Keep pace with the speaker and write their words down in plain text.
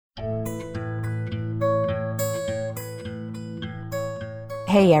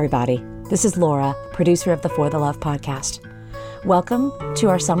Hey everybody, this is Laura, producer of the For the Love podcast. Welcome to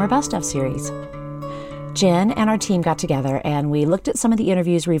our Summer Best Of series. Jen and our team got together and we looked at some of the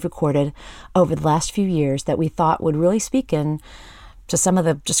interviews we've recorded over the last few years that we thought would really speak in to some of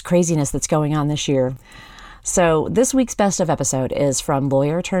the just craziness that's going on this year. So this week's Best Of episode is from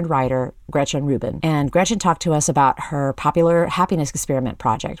lawyer turned writer Gretchen Rubin. And Gretchen talked to us about her popular happiness experiment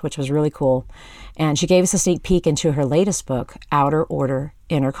project, which was really cool. And she gave us a sneak peek into her latest book, Outer Order,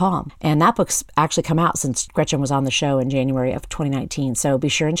 Inner Calm. And that book's actually come out since Gretchen was on the show in January of 2019. So be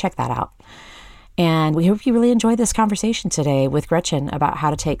sure and check that out. And we hope you really enjoyed this conversation today with Gretchen about how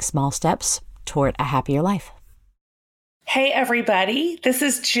to take small steps toward a happier life. Hey, everybody. This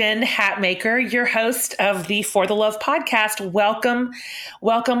is Jen Hatmaker, your host of the For the Love podcast. Welcome,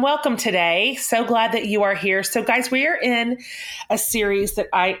 welcome, welcome today. So glad that you are here. So guys, we are in a series that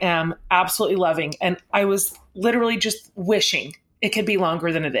I am absolutely loving. And I was literally just wishing it could be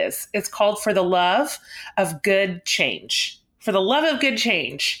longer than it is. It's called For the Love of Good Change. For the love of good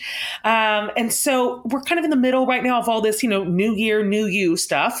change. And so we're kind of in the middle right now of all this, new year, new you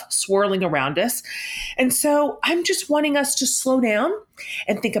stuff swirling around us. And so I'm just wanting us to slow down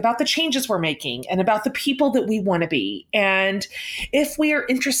and think about the changes we're making and about the people that we want to be. And if we are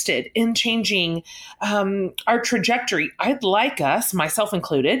interested in changing our trajectory, I'd like us, myself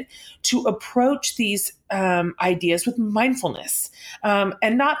included, to approach these ideas with mindfulness.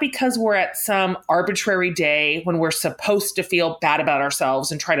 And not because we're at some arbitrary day when we're supposed to feel bad about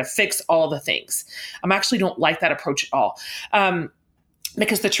ourselves and try to fix all the things. I actually don't like that approach at all.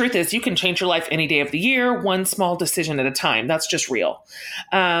 Because the truth is, you can change your life any day of the year, one small decision at a time. That's just real.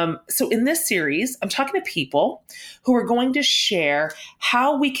 So in this series, I'm talking to people who are going to share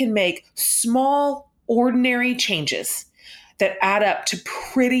how we can make small, ordinary changes that add up to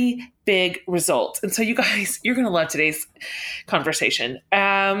pretty big results. And so you guys, you're going to love today's conversation.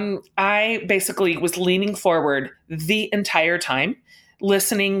 I basically was leaning forward the entire time,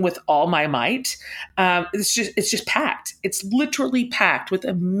 listening with all my might. It's just packed. It's literally packed with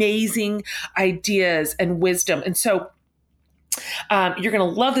amazing ideas and wisdom. And so you're going to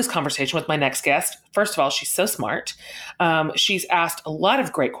love this conversation with my next guest. First of all, she's so smart. She's asked a lot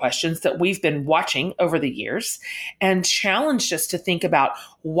of great questions that we've been watching over the years and challenged us to think about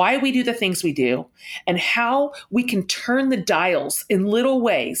why we do the things we do and how we can turn the dials in little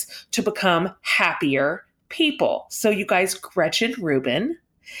ways to become happier people. So you guys, Gretchen Rubin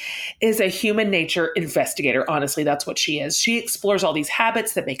is a human nature investigator. Honestly, that's what she is. She explores all these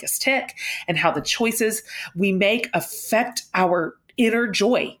habits that make us tick and how the choices we make affect our inner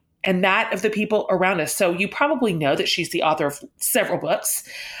joy and that of the people around us. So you probably know that she's the author of several books,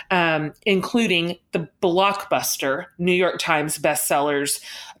 including the blockbuster New York Times bestsellers,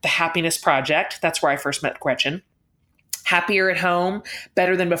 The Happiness Project. That's where I first met Gretchen. Happier at Home,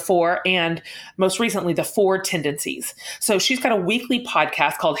 Better Than Before, and most recently, The Four Tendencies. So she's got a weekly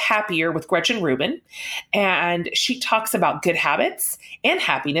podcast called Happier with Gretchen Rubin, and she talks about good habits and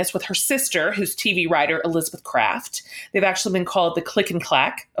happiness with her sister, who's TV writer Elizabeth Craft. They've actually been called the Click and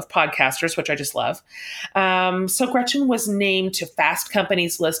Clack of podcasters, which I just love. So Gretchen was named to Fast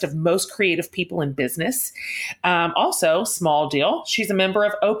Company's list of most creative people in business. Also, small deal, she's a member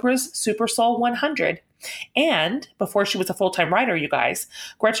of Oprah's Super Soul 100. And before she was a full-time writer, you guys,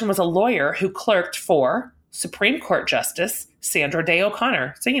 Gretchen was a lawyer who clerked for Supreme Court Justice Sandra Day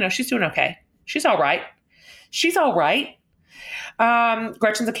O'Connor. So, she's doing okay. She's all right. She's all right.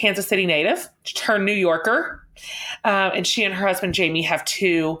 Gretchen's a Kansas City native, turned New Yorker. And she and her husband, Jamie, have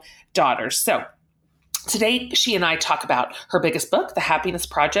 2 daughters. So today, she and I talk about her biggest book, The Happiness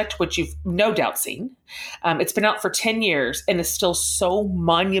Project, which you've no doubt seen. It's been out for 10 years and is still so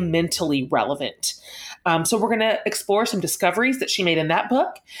monumentally relevant. So we're going to explore some discoveries that she made in that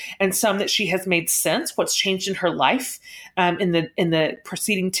book and some that she has made since, what's changed in her life in the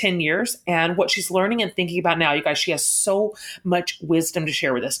preceding 10 years and what she's learning and thinking about now. You guys, she has so much wisdom to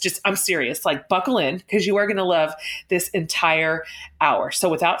share with us. I'm serious, buckle in because you are going to love this entire hour. So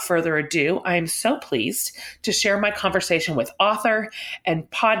without further ado, I am so pleased to share my conversation with author and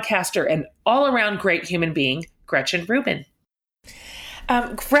podcaster and all around great human being, Gretchen Rubin.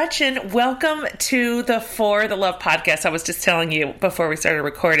 Gretchen, welcome to the For the Love podcast. I was just telling you before we started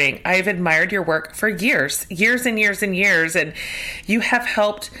recording, I've admired your work for years and years and years, and you have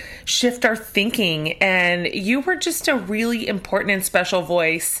helped shift our thinking, and you were just a really important and special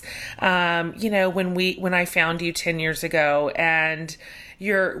voice, when I found you 10 years ago, and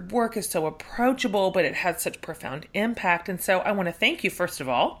your work is so approachable, but it has such profound impact. And so I want to thank you, first of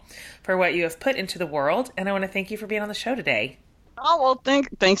all, for what you have put into the world, and I want to thank you for being on the show today. Oh, well,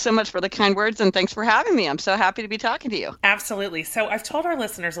 thanks so much for the kind words and thanks for having me. I'm so happy to be talking to you. Absolutely. So I've told our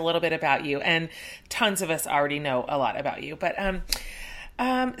listeners a little bit about you, and tons of us already know a lot about you. But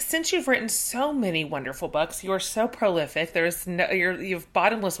since you've written so many wonderful books, you're so prolific. You've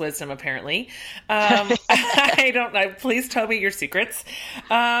bottomless wisdom, apparently. I don't know. Please tell me your secrets.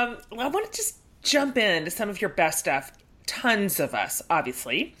 I want to just jump into some of your best stuff. Tons of us,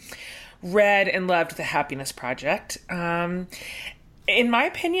 obviously, read and loved The Happiness Project. In my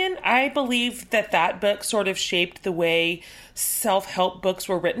opinion, I believe that book sort of shaped the way self-help books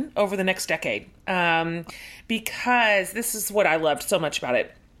were written over the next decade. Because this is what I loved so much about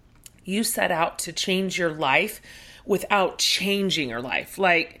it. You set out to change your life without changing your life.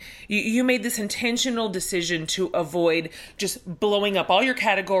 Like you made this intentional decision to avoid just blowing up all your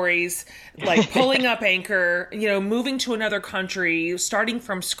categories, like pulling up anchor, moving to another country, starting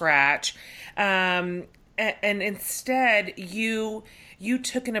from scratch. And instead you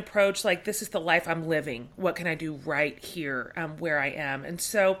took an approach like, this is the life I'm living. What can I do right here, where I am? And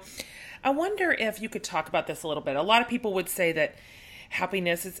so I wonder if you could talk about this a little bit. A lot of people would say that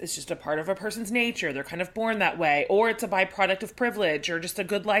happiness is just a part of a person's nature. They're kind of born that way, or it's a byproduct of privilege, or just a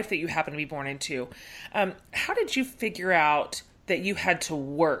good life that you happen to be born into. How did you figure out that you had to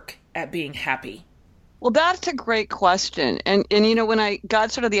work at being happy? Well, that's a great question. And when I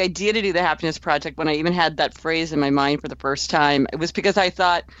got sort of the idea to do the Happiness Project, when I even had that phrase in my mind for the first time, it was because I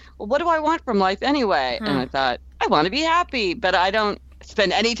thought, well, what do I want from life anyway? And I thought, I want to be happy, but I don't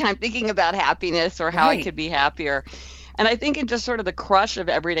spend any time thinking about happiness or how I could be happier. And I think in just sort of the crush of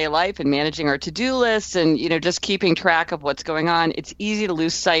everyday life and managing our to-do lists and, just keeping track of what's going on, it's easy to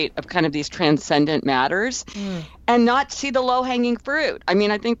lose sight of kind of these transcendent matters and not see the low-hanging fruit. I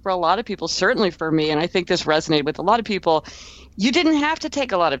mean, I think for a lot of people, certainly for me, and I think this resonated with a lot of people, you didn't have to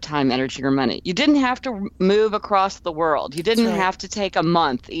take a lot of time, energy, or money. You didn't have to move across the world. You didn't have to take a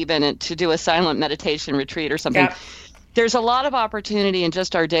month even to do a silent meditation retreat or something. Yep. There's a lot of opportunity in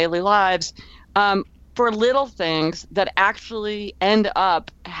just our daily lives for little things that actually end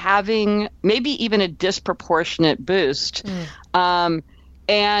up having maybe even a disproportionate boost. And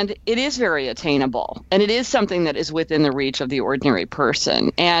it is very attainable. And it is something that is within the reach of the ordinary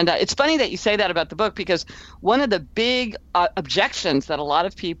person. And it's funny that you say that about the book, because one of the big objections that a lot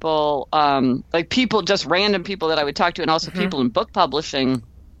of people, like people, just random people that I would talk to, and also people in book publishing,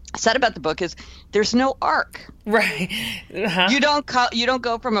 said about the book is there's no arc. Right. You don't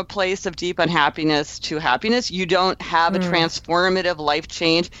go from a place of deep unhappiness to happiness. You don't have a transformative life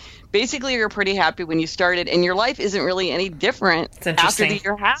change. Basically, you're pretty happy when you started, and your life isn't really any different after the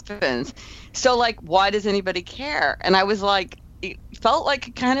year happens. So, why does anybody care? And I was like, it felt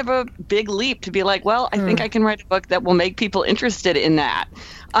like kind of a big leap to be like, well, I think I can write a book that will make people interested in that.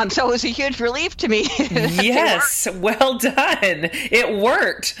 So it was a huge relief to me. Yes, well done. It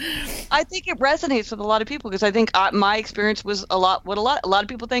worked. I think it resonates with a lot of people, because I think my experience was a lot of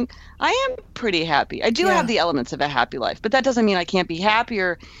people think. I am pretty happy. I do have the elements of a happy life, but that doesn't mean I can't be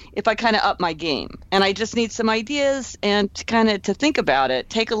happier if I kind of up my game. And I just need some ideas and to think about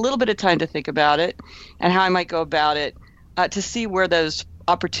it, take a little bit of time to think about it and how I might go about it to see where those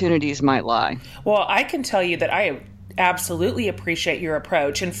opportunities might lie. Well, I can tell you that I absolutely appreciate your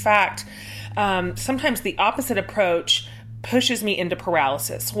approach. In fact, sometimes the opposite approach pushes me into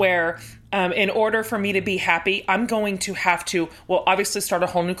paralysis, where in order for me to be happy, I'm going to have to, obviously start a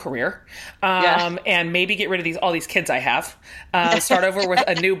whole new career, and maybe get rid of all these kids I have, start over with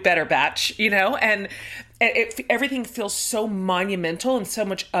a new, better batch, and everything feels so monumental and so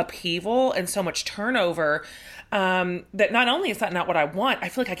much upheaval and so much turnover, that not only is that not what I want, I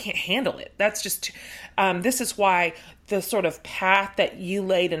feel like I can't handle it. That's just, this is why the sort of path that you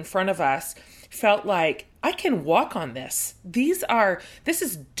laid in front of us felt like, I can walk on this. This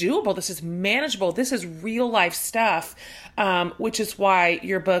is doable. This is manageable. This is real life stuff, which is why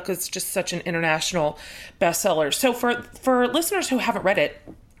your book is just such an international bestseller. So for listeners who haven't read it,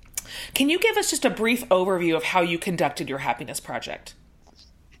 can you give us just a brief overview of how you conducted your Happiness Project?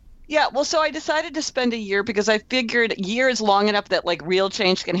 Yeah, well, so I decided to spend a year because I figured a year is long enough that real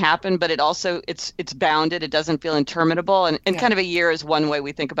change can happen, but it's bounded. It doesn't feel interminable. And kind of a year is one way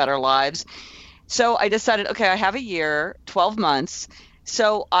we think about our lives. So I decided, okay, I have a year, 12 months.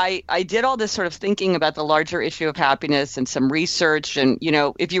 So I did all this sort of thinking about the larger issue of happiness and some research. And,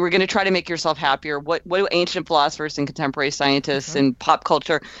 if you were going to try to make yourself happier, what do ancient philosophers and contemporary scientists and pop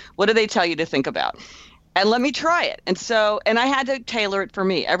culture, what do they tell you to think about? and let me try it. And I had to tailor it for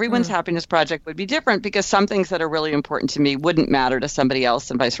me. Everyone's happiness project would be different because some things that are really important to me wouldn't matter to somebody else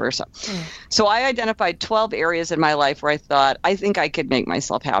and vice versa. So I identified 12 areas in my life where I thought, I think I could make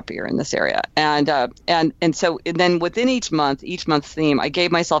myself happier in this area. And then within each month's theme, I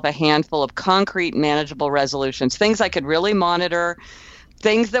gave myself a handful of concrete, manageable resolutions, things I could really monitor,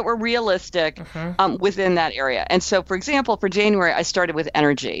 things that were realistic within that area. And so, for example, for January, I started with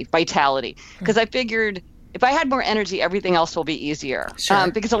energy, vitality, because I figured if I had more energy, everything else will be easier. Sure.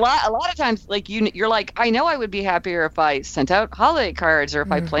 Because a lot of times, like you're like, I know I would be happier if I sent out holiday cards, or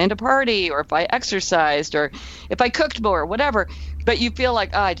if I planned a party, or if I exercised, or if I cooked more, whatever. But you feel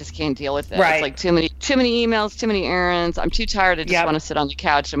like, I just can't deal with it. Right. It's like too many emails, too many errands. I'm too tired. I just want to sit on the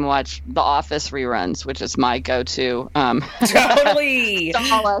couch and watch The Office reruns, which is my go-to. Totally.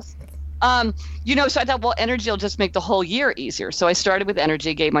 Solace. So I thought, well, energy will just make the whole year easier. So I started with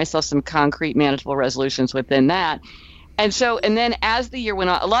energy, gave myself some concrete, manageable resolutions within that. And then as the year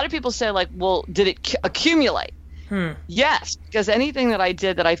went on, a lot of people say, like, well, did it accumulate? Yes, because anything that I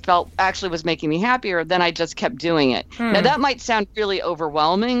did that I felt actually was making me happier, then I just kept doing it. Now, that might sound really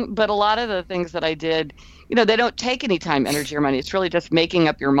overwhelming, but a lot of the things that I did, they don't take any time, energy, or money. It's really just making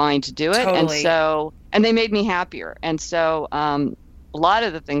up your mind to do it. Totally. And they made me happier. And so a lot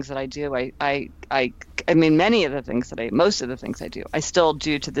of the things that I do, most of the things I do, I still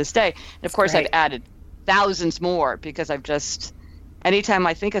do to this day. And of course, I've added thousands more because anytime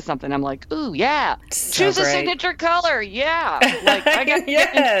I think of something, I'm like, ooh, yeah, choose a signature color. Yeah. Like, I got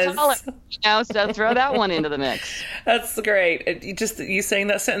yes. color, so throw that one into the mix. That's great. You saying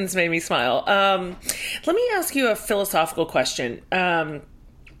that sentence made me smile. Let me ask you a philosophical question.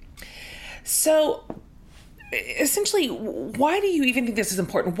 So essentially, why do you even think this is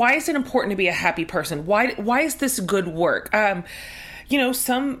important? Why is it important to be a happy person? Why is this good work?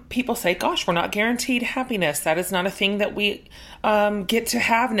 Some people say, gosh, we're not guaranteed happiness. That is not a thing that we get to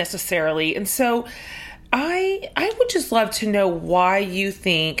have necessarily. And so I would just love to know why you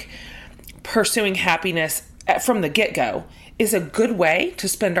think pursuing happiness from the get-go is a good way to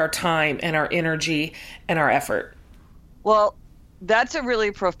spend our time and our energy and our effort. Well, that's a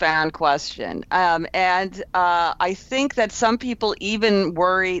really profound question. And I think that some people even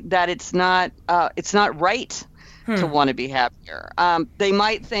worry that it's not right to want to be happier. They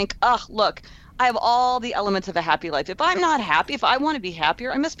might think, look, I have all the elements of a happy life. If I'm not happy, if I want to be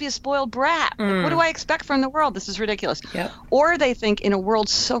happier, I must be a spoiled brat. Like, what do I expect from the world? This is ridiculous. Yep. Or they think in a world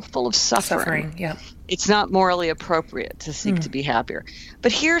so full of suffering, it's not morally appropriate to seek to be happier.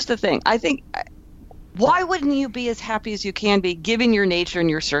 But here's the thing. I think, why wouldn't you be as happy as you can be given your nature and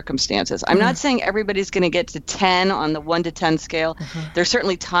your circumstances? I'm not saying everybody's going to get to 10 on the 1 to 10 scale. There's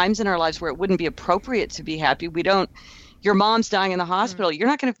certainly times in our lives where it wouldn't be appropriate to be happy. Your mom's dying in the hospital. You're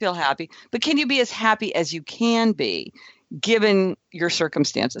not going to feel happy. But can you be as happy as you can be given your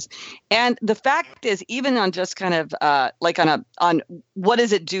circumstances? And the fact is, even on just kind of on what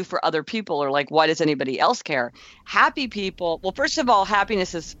does it do for other people, or like, why does anybody else care? Happy people, well, first of all,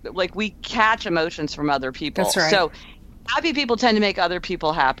 happiness is like, we catch emotions from other people. That's right. So happy people tend to make other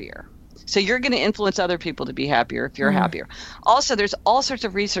people happier. So you're going to influence other people to be happier if you're happier. Also, there's all sorts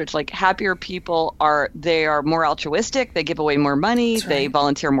of research, like happier people are more altruistic. They give away more money. That's They right.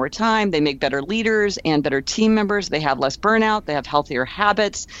 volunteer more time. They make better leaders and better team members. They have less burnout. They have healthier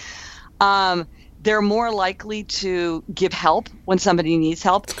habits. They're more likely to give help when somebody needs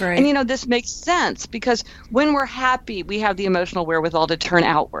help. That's great. And, this makes sense because when we're happy, we have the emotional wherewithal to turn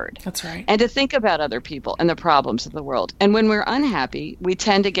outward. That's right. And to think about other people and the problems of the world. And when we're unhappy, we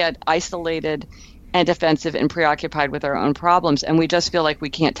tend to get isolated and defensive and preoccupied with our own problems. And we just feel like we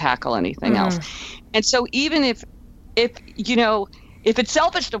can't tackle anything else. And so even if it's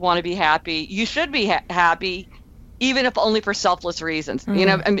selfish to want to be happy, you should be happy, even if only for selfless reasons,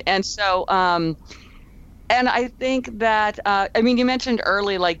 and so, and I think that, you mentioned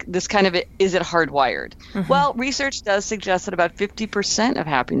early, like this kind of, is it hardwired? Well, research does suggest that about 50% of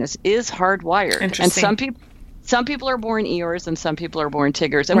happiness is hardwired. Interesting. And some people are born Eeyores and some people are born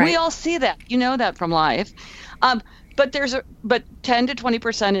Tiggers. And we all see that, that from life. But 10 to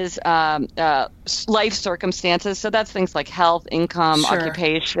 20% is life circumstances. So that's things like health, income,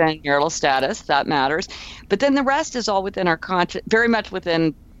 occupation, marital status. That matters. But then the rest is all within our very much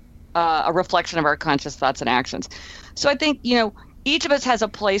within a reflection of our conscious thoughts and actions. So I think, each of us has a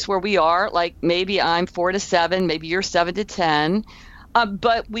place where we are. Like maybe I'm 4 to 7, maybe you're 7 to 10.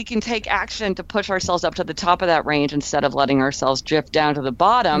 But we can take action to push ourselves up to the top of that range instead of letting ourselves drift down to the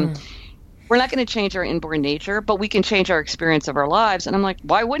bottom. We're not going to change our inborn nature, but we can change our experience of our lives. And I'm like,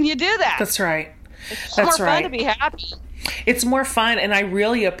 why wouldn't you do that? That's right. It's more fun to be happy. It's more fun. And I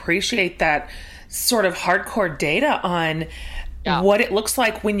really appreciate that sort of hardcore data on what it looks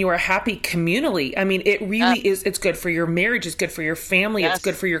like when you are happy communally. I mean, it really is. It's good for your marriage. It's good for your family. It's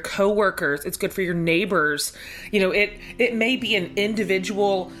good for your coworkers. It's good for your neighbors. You know, it may be an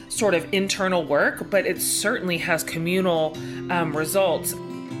individual sort of internal work, but it certainly has communal results.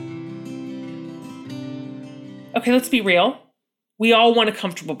 Okay, let's be real. We all want a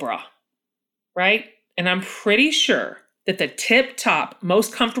comfortable bra, right? And I'm pretty sure that the tip top,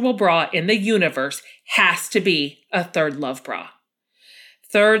 most comfortable bra in the universe has to be a Third Love bra.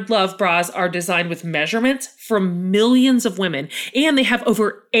 Third Love bras are designed with measurements from millions of women, and they have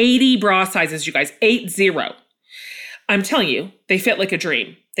over 80 bra sizes, you guys, 80. I'm telling you, they fit like a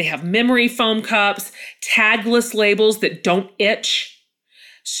dream. They have memory foam cups, tagless labels that don't itch,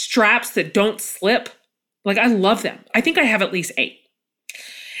 straps that don't slip. Like, I love them. I think I have at least 8.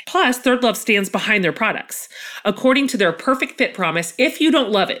 Plus, Third Love stands behind their products. According to their perfect fit promise, if you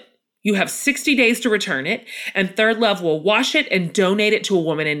don't love it, you have 60 days to return it, and Third Love will wash it and donate it to a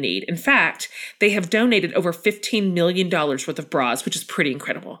woman in need. In fact, they have donated over $15 million worth of bras, which is pretty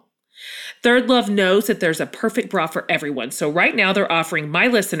incredible. Third Love knows that there's a perfect bra for everyone. So right now, they're offering my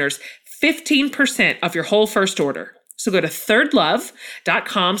listeners 15% off your whole first order. So go to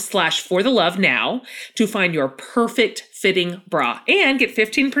thirdlove.com/forthelove now to find your perfect fitting bra and get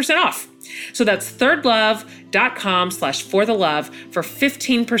 15% off. So that's thirdlove.com/forthelove for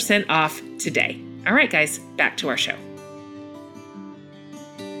 15% off today. All right, guys, back to our show.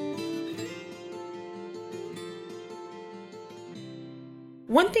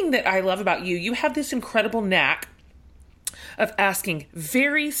 One thing that I love about you, you have this incredible knack of asking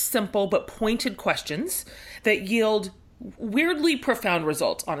very simple but pointed questions that yield weirdly profound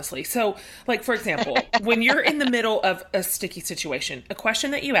results, honestly. So, like, for example, when you're in the middle of a sticky situation, a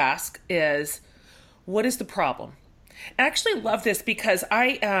question that you ask is, what is the problem? I actually love this because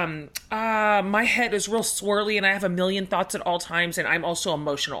my head is real swirly and I have a million thoughts at all times, and I'm also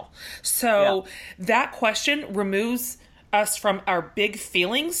emotional. So that question removes us from our big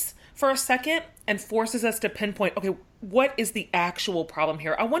feelings for a second and forces us to pinpoint, okay, what is the actual problem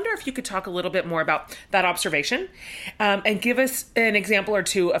here? I wonder if you could talk a little bit more about that observation and give us an example or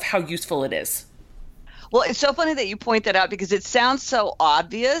two of how useful it is. Well, it's so funny that you point that out because it sounds so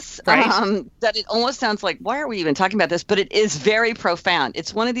obvious, right? That it almost sounds like, why are we even talking about this? But it is very profound.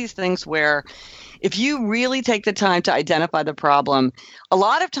 It's one of these things where if you really take the time to identify the problem, a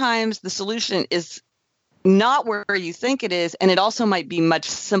lot of times the solution is not where you think it is, and it also might be much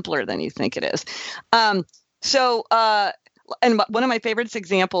simpler than you think it is. And one of my favorite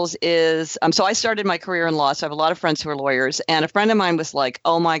examples is, so I started my career in law, so I have a lot of friends who are lawyers, and a friend of mine was like,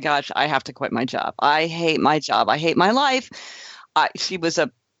 oh my gosh, I have to quit my job. I hate my job. I hate my life. She was an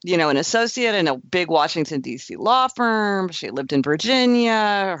associate in a big Washington, D.C. law firm. She lived in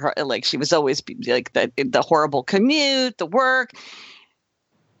Virginia. She was always like the horrible commute, the work.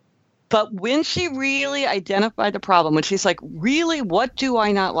 But when she really identified the problem, when she's like, really, what do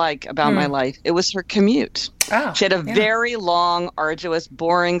I not like about my life? It was her commute. Oh, she had a very long, arduous,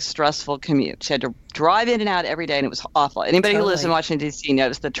 boring, stressful commute. She had to drive in and out every day, and it was awful. Anybody who lives in Washington, D.C.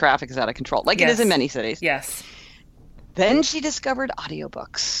 knows the traffic is out of control, like it is in many cities. Yes. Then she discovered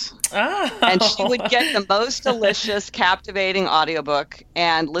audiobooks. Oh. And she would get the most delicious, captivating audiobook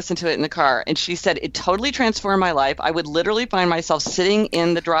and listen to it in the car. And she said, it totally transformed my life. I would literally find myself sitting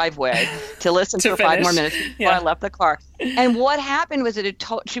in the driveway to listen for 5 more minutes before I left the car. And what happened was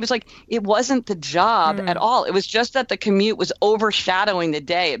she was like, it wasn't the job at all. It was just that the commute was overshadowing the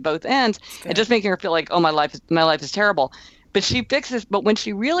day at both ends and just making her feel like, oh, my life is terrible. But she fixed this. But when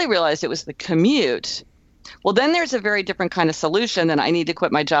she really realized it was the commute, well, then there's a very different kind of solution than I need to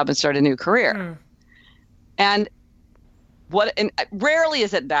quit my job and start a new career. And rarely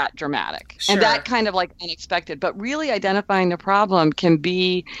is it that dramatic and that kind of like unexpected, but really identifying the problem can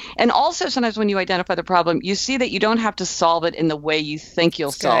be, and also sometimes when you identify the problem, you see that you don't have to solve it in the way you think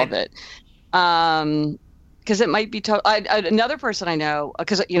you'll solve it. Because it might be another person I know,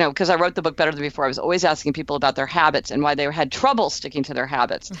 because I wrote the book Better Than Before, I was always asking people about their habits and why they had trouble sticking to their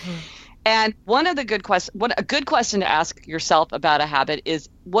habits. And a good question to ask yourself about a habit is,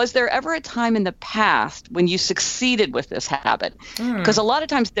 was there ever a time in the past when you succeeded with this habit? Because a lot of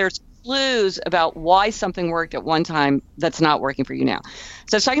times there's clues about why something worked at one time that's not working for you now.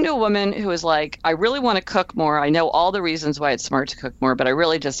 So I was talking to a woman who was like, I really want to cook more. I know all the reasons why it's smart to cook more, but I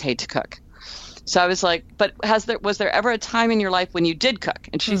really just hate to cook. So I was like, but was there ever a time in your life when you did cook?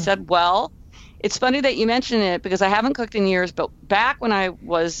 And she said, well, it's funny that you mention it because I haven't cooked in years, but back when I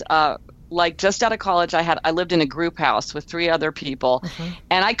was just out of college, I lived in a group house with 3 other people,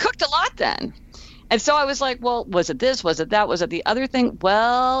 and I cooked a lot then. And so I was like, well, was it this? Was it that? Was it the other thing?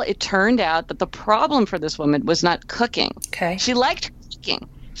 Well, it turned out that the problem for this woman was not cooking. Okay. She liked cooking.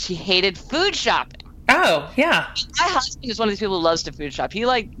 She hated food shopping. Oh, yeah. My husband is one of these people who loves to food shop. He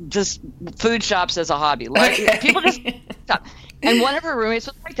just food shops as a hobby. People just shop. And one of her roommates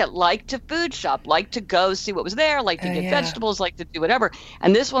was like that, liked to food shop, liked to go see what was there, liked to get vegetables, liked to do whatever.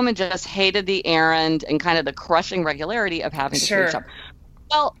 And this woman just hated the errand and kind of the crushing regularity of having to food shop.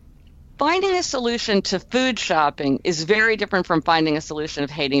 Well, finding a solution to food shopping is very different from finding a solution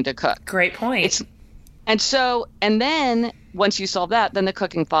of hating to cook. Great point. And then once you solve that, then the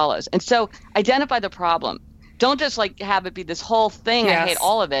cooking follows. And so identify the problem. Don't just have it be this whole thing. Yes. I hate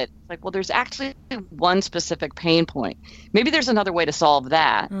all of it. Like, well, there's actually one specific pain point. Maybe there's another way to solve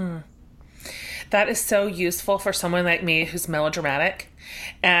that. That is so useful for someone like me who's melodramatic.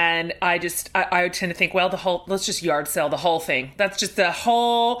 And I tend to think, well, let's just yard sell the whole thing. That's just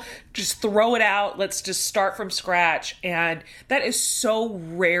just throw it out. Let's just start from scratch. And that is so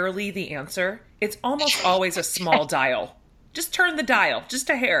rarely the answer. It's almost always a small dial. Just turn the dial, just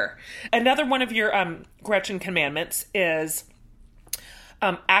a hair. Another one of your Gretchen commandments is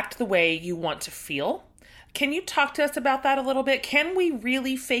act the way you want to feel. Can you talk to us about that a little bit? Can we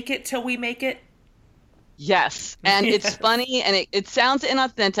really fake it till we make it? Yes. And it's funny and it sounds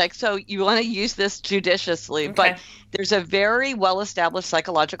inauthentic. So you want to use this judiciously. Okay. But there's a very well-established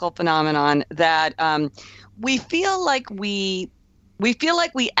psychological phenomenon that we feel like we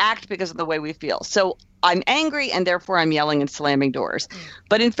act because of the way we feel. So I'm angry and therefore I'm yelling and slamming doors.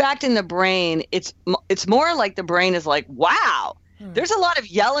 But in fact, in the brain, it's more like the brain is like, wow, there's a lot of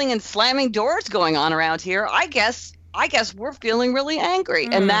yelling and slamming doors going on around here. I guess we're feeling really angry.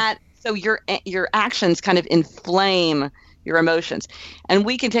 And so your actions kind of inflame your emotions. And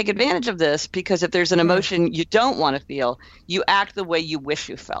we can take advantage of this because if there's an emotion you don't want to feel, you act the way you wish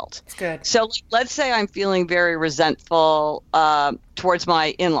you felt. That's good. So let's say I'm feeling very resentful towards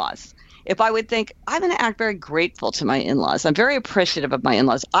my in-laws. If I would think, I'm going to act very grateful to my in-laws, I'm very appreciative of my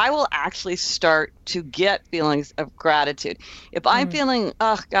in-laws, I will actually start to get feelings of gratitude. If I'm feeling,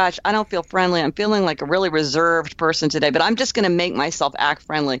 oh gosh, I don't feel friendly, I'm feeling like a really reserved person today, but I'm just going to make myself act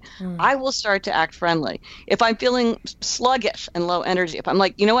friendly, I will start to act friendly. If I'm feeling sluggish and low energy, if I'm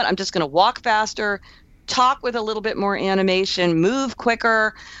like, you know what, I'm just going to walk faster, talk with a little bit more animation, move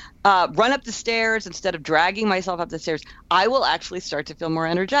quicker, run up the stairs instead of dragging myself up the stairs, I will actually start to feel more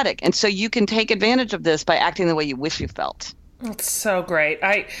energetic. And so you can take advantage of this by acting the way you wish you felt. That's so great.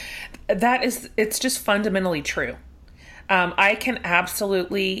 It's just fundamentally true. I can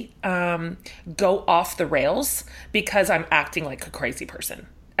absolutely go off the rails because I'm acting like a crazy person.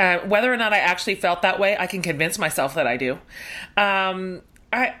 Whether or not I actually felt that way, I can convince myself that I do.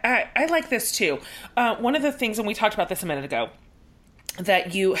 I like this too. One of the things, and we talked about this a minute ago,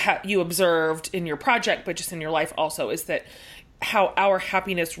 that you observed in your project, but just in your life also, is that how our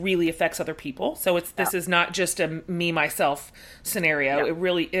happiness really affects other people. So this is not just a me, myself scenario. Yeah. It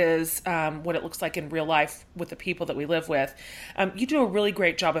really is what it looks like in real life with the people that we live with. You do a really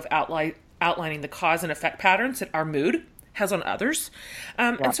great job of outlining the cause and effect patterns that our mood has on others.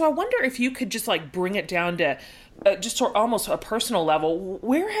 And so I wonder if you could just bring it down to just sort of almost a personal level.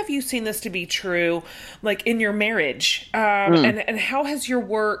 Where have you seen this to be true, in your marriage? And how has your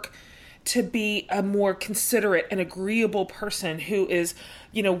work to be a more considerate and agreeable person who is,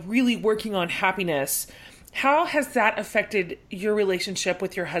 really working on happiness, how has that affected your relationship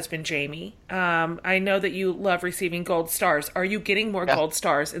with your husband, Jamie? I know that you love receiving gold stars. Are you getting more gold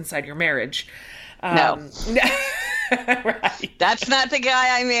stars inside your marriage? No. Right. That's not the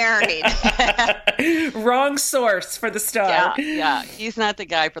guy I married. Wrong source for the star. Yeah. He's not the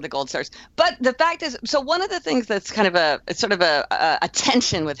guy for the gold stars. But the fact is, so one of the things that's kind of a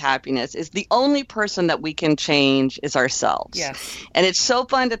tension with happiness is the only person that we can change is ourselves. Yes. And it's so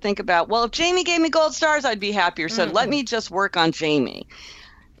fun to think about, well, if Jamie gave me gold stars, I'd be happier. So let me just work on Jamie.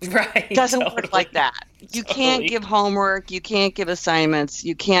 Right. It doesn't work like that. You can't give homework. You can't give assignments.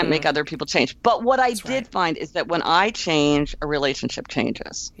 You can't make other people change. But what I did find is that when I change, a relationship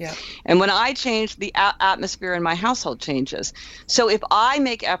changes. Yeah. And when I change, the atmosphere in my household changes. So if I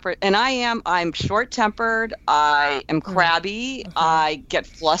make effort, and I'm short-tempered, I am crabby, I get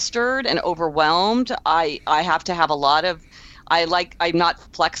flustered and overwhelmed. I have to have a lot of I'm not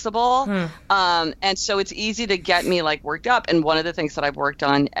flexible. And so it's easy to get me worked up. And one of the things that I've worked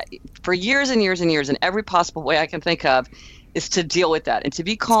on for years and years and years in every possible way I can think of is to deal with that and to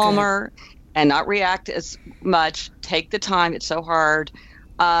be calmer and not react as much. Take the time. It's so hard.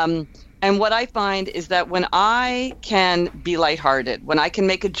 And what I find is that when I can be lighthearted, when I can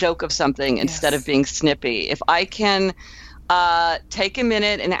make a joke of something instead of being snippy, if I can take a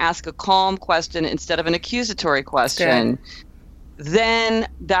minute and ask a calm question instead of an accusatory question, then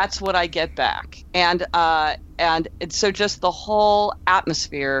that's what I get back. And so just the whole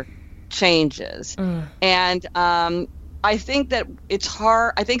atmosphere changes. And I think that it's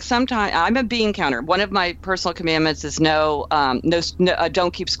hard. I think sometimes I'm a bean counter. One of my personal commandments is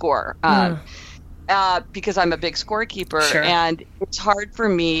don't keep score. Because I'm a big scorekeeper, and it's hard for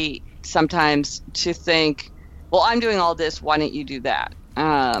me sometimes to think, well, I'm doing all this, why don't you do that?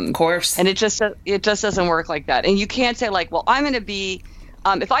 Of course. And it just doesn't work like that. And you can't say like, well, I'm going to be,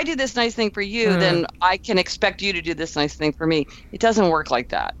 if I do this nice thing for you, then I can expect you to do this nice thing for me. It doesn't work like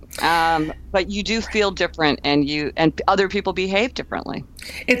that. But you do feel different, and other people behave differently.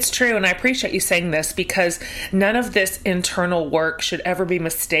 It's true. And I appreciate you saying this, because none of this internal work should ever be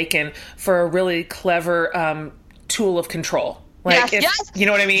mistaken for a really clever tool of control. Like, yes. You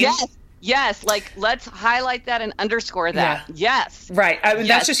know what I mean? Yes. Like, let's highlight that and underscore that. Yeah. Yes. Right. I mean,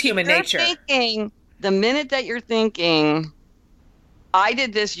 that's just human nature. The minute that you're thinking, I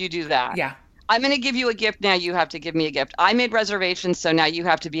did this, you do that. Yeah. I'm going to give you a gift. Now you have to give me a gift. I made reservations, so now you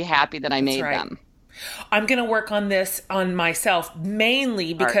have to be happy that I made them. I'm going to work on this on myself,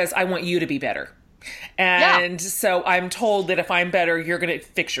 mainly because I want you to be better. And so I'm told that if I'm better, you're going to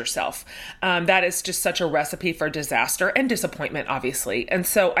fix yourself. That is just such a recipe for disaster and disappointment, obviously. And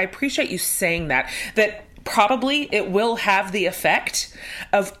so I appreciate you saying that probably it will have the effect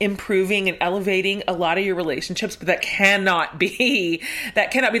of improving and elevating a lot of your relationships, but that cannot be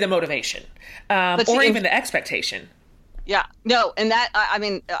the motivation, or even the expectation. Yeah, no. And that, I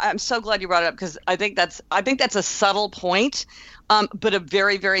mean, I'm so glad you brought it up, because I think that's a subtle point. But a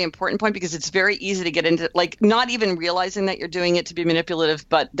very, very important point, because it's very easy to get into, like, not even realizing that you're doing it to be manipulative,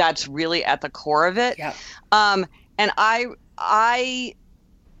 but that's really at the core of it. Yeah. And I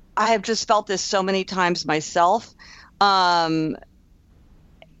have just felt this so many times myself.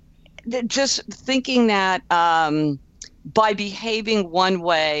 Just thinking that by behaving one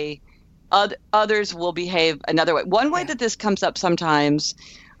way, others will behave another way. One way that this comes up sometimes,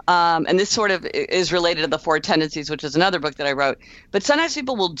 and this sort of is related to the 4 Tendencies, which is another book that I wrote. But sometimes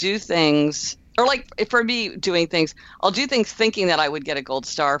people will do things, or like for me doing things, I'll do things thinking that I would get a gold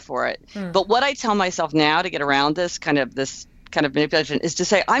star for it. But what I tell myself now to get around this kind of manipulation is to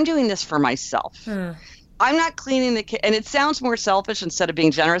say, I'm doing this for myself. I'm not cleaning the kitchen. And it sounds more selfish instead of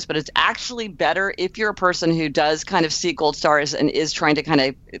being generous, but it's actually better if you're a person who does kind of seek gold stars and is trying to kind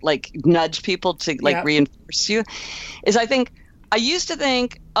of like nudge people to like reinforce you. I used to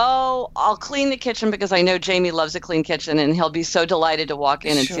think, oh, I'll clean the kitchen because I know Jamie loves a clean kitchen, and he'll be so delighted to walk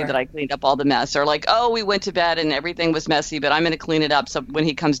in and see that I cleaned up all the mess. Or like, oh, we went to bed and everything was messy, but I'm going to clean it up so when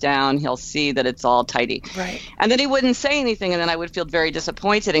he comes down, he'll see that it's all tidy. Right. And then he wouldn't say anything, and then I would feel very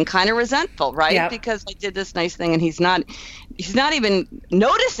disappointed and kind of resentful, right? Yep. Because I did this nice thing and he's not even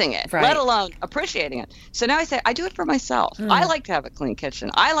noticing it, let alone appreciating it. So now I say, I do it for myself. I like to have a clean kitchen.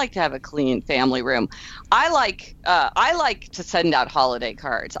 I like to have a clean family room. I like to send out holiday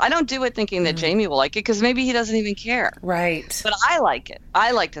cards. I don't do it thinking that Jamie will like it, because maybe he doesn't even care. Right. But I like it.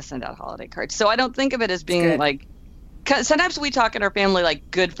 I like to send out holiday cards. So I don't think of it as being like, sometimes we talk in our family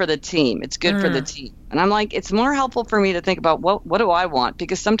like good for the team. It's good for the team. And I'm like, it's more helpful for me to think about what do I want?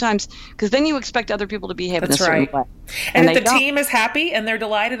 Because then you expect other people to behave in a certain way. And if the team is happy and they're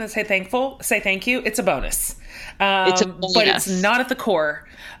delighted and say thank you, it's a bonus. It's a bonus. But it's not at the core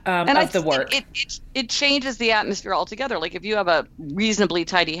of the work. It changes the atmosphere altogether. Like if you have a reasonably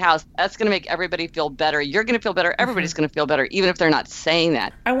tidy house, that's going to make everybody feel better. You're going to feel better. Everybody's going to feel better, even if they're not saying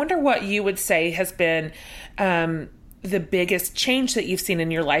that. I wonder what you would say has been the biggest change that you've seen in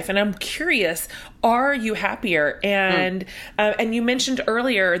your life. And I'm curious, are you happier? And you mentioned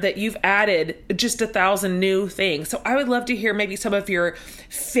earlier that you've added just 1,000 new things. So I would love to hear maybe some of your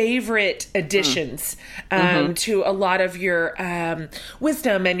favorite additions to a lot of your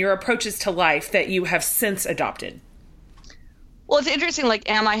wisdom and your approaches to life that you have since adopted. Well, it's interesting,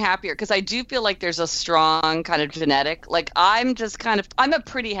 like, am I happier? Because I do feel like there's a strong kind of genetic, like, I'm a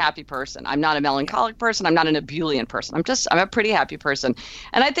pretty happy person. I'm not a melancholic person. I'm not an ebullient person. I'm a pretty happy person.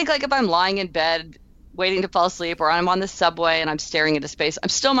 And I think, like, if I'm lying in bed waiting to fall asleep, or I'm on the subway and I'm staring into space, I'm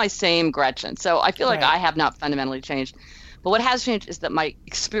still my same Gretchen. So I feel like I have not fundamentally changed. But what has changed is that my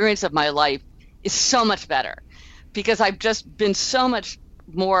experience of my life is so much better, because I've just been so much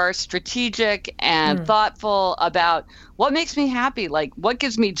more strategic and thoughtful about what makes me happy, like what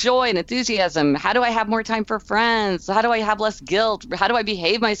gives me joy and enthusiasm. How do I have more time for friends? How do I have less guilt? How do I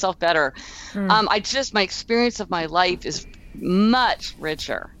behave myself better? My experience of my life is much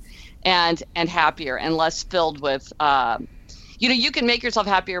richer and happier and less filled with you can make yourself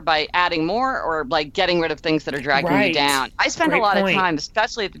happier by adding more or like getting rid of things that are dragging you down. I spent Great a lot point. of time,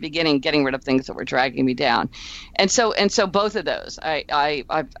 especially at the beginning, getting rid of things that were dragging me down. And so both of those,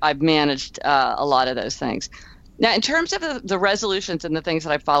 I've managed a lot of those things. Now, in terms of the resolutions and the things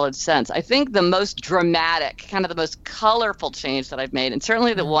that I've followed since, I think the most dramatic, kind of the most colorful change that I've made, and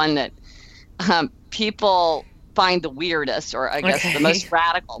certainly the one that people find the weirdest, or I guess the most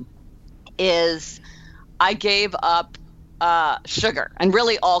radical, is I gave up sugar and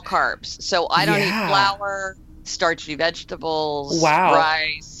really all carbs. So I don't eat flour, starchy vegetables,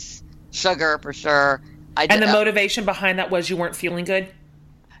 rice, sugar for sure. And the motivation behind that was you weren't feeling good?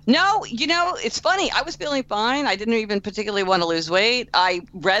 No, it's funny. I was feeling fine. I didn't even particularly want to lose weight. I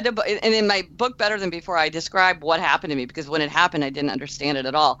read and in my book, Better Than Before, I describe what happened to me, because when it happened, I didn't understand it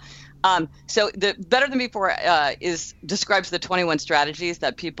at all. So the Better Than Before describes the 21 strategies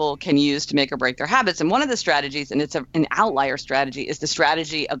that people can use to make or break their habits. And one of the strategies, and it's an outlier strategy, is the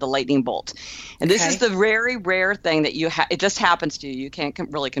strategy of the lightning bolt. And this is the very rare thing that it just happens to you. You can't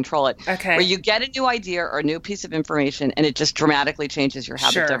really control it. Okay. Where you get a new idea or a new piece of information and it just dramatically changes your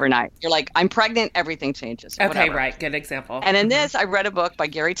habits overnight. You're like, I'm pregnant, everything changes. Okay, whatever. right. Good example. And in this, I read a book by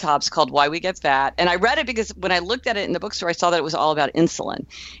Gary Taubes called Why We Get Fat. And I read it because when I looked at it in the bookstore, I saw that it was all about insulin.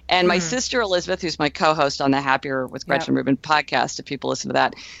 And my sister Elizabeth, who's my co-host on the Happier with Gretchen Rubin podcast, if people listen to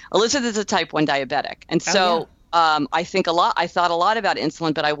that, Elizabeth is a type 1 diabetic. And so I thought a lot about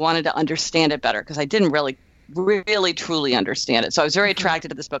insulin, but I wanted to understand it better because I didn't really truly understand it. So I was very attracted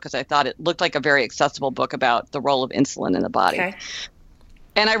to this book because I thought it looked like a very accessible book about the role of insulin in the body. Okay.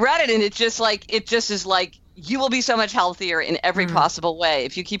 And I read it, and it just is like, you will be so much healthier in every possible way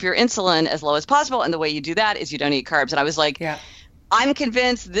if you keep your insulin as low as possible. And the way you do that is you don't eat carbs. And I was like, I'm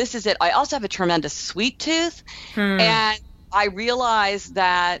convinced this is it. I also have a tremendous sweet tooth. And I realized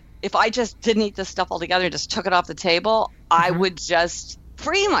that if I just didn't eat this stuff altogether and just took it off the table, I would just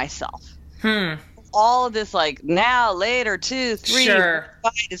free myself. All of this, like, now, later, 2, 3, 5,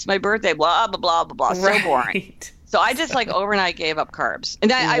 it's my birthday, blah, blah, blah, blah, blah. So boring. So I just like overnight gave up carbs.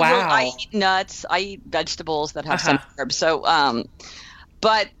 And I eat nuts. I eat vegetables that have some carbs. So, and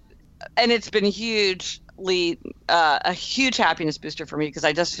it's been a huge happiness booster for me because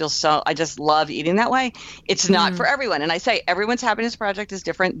I just love eating that way. It's not for everyone. And I say everyone's happiness project is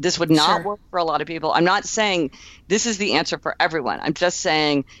different. This would not work for a lot of people. I'm not saying this is the answer for everyone. I'm just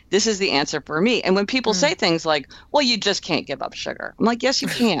saying this is the answer for me. And when people say things like, well, you just can't give up sugar. I'm like, yes, you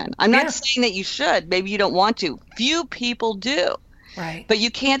can. I'm not saying that you should. Maybe you don't want to. Few people do. Right. But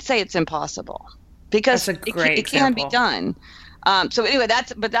you can't say it's impossible because it can be done. So anyway,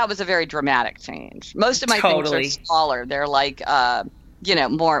 that was a very dramatic change. Most of my things are smaller. They're like,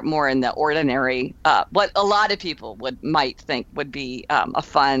 more in the ordinary, what a lot of people might think would be a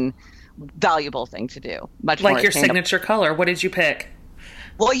fun, valuable thing to do. Much like more your signature color. What did you pick?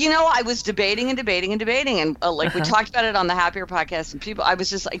 Well, I was debating, and we talked about it on the Happier podcast, and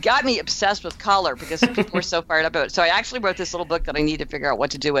it got me obsessed with color because people were so fired up about it. So I actually wrote this little book that I need to figure out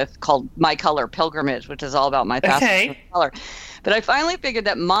what to do with called My Color Pilgrimage, which is all about my fascination with color. But I finally figured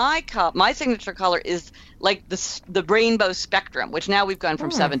that my signature color is like the rainbow spectrum, which now we've gone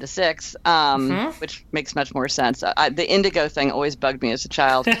from 7 to 6, which makes much more sense. The indigo thing always bugged me as a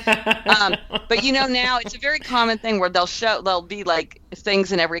child. But now it's a very common thing where they'll be like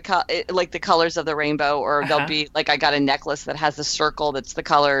things in every like the colors of the rainbow, or they'll be like, I got a necklace that has a circle that's the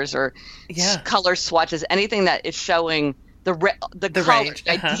colors, or color swatches, anything that is showing the color, range.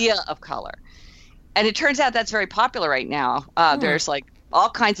 The idea of color. And it turns out that's very popular right now. There's like all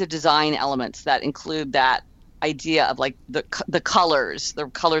kinds of design elements that include that idea of like the colors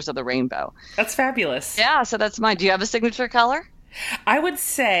of the rainbow. That's fabulous. Yeah, so that's mine. Do you have a signature color? I would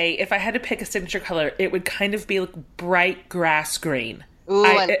say if I had to pick a signature color, it would kind of be like bright grass green. Ooh,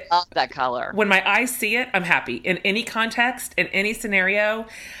 I love that color. When my eyes see it, I'm happy. In any context, in any scenario,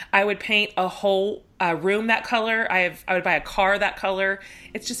 I would paint a whole room that color. I would buy a car that color.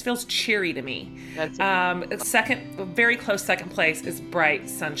 It just feels cheery to me. Very close second place is bright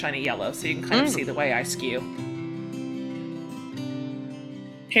sunshiny yellow. So you can kind of see the way I skew.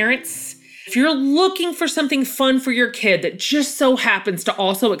 Parents, if you're looking for something fun for your kid that just so happens to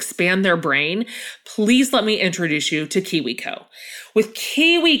also expand their brain, please let me introduce you to KiwiCo. With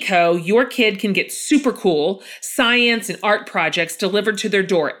KiwiCo, your kid can get super cool science and art projects delivered to their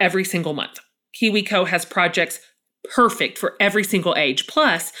door every single month. KiwiCo has projects perfect for every single age.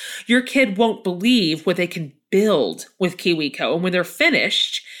 Plus, your kid won't believe what they can build with KiwiCo. And when they're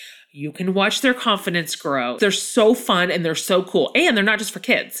finished, you can watch their confidence grow. They're so fun and they're so cool. And they're not just for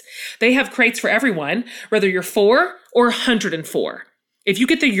kids. They have crates for everyone, whether you're 4 or 104. If you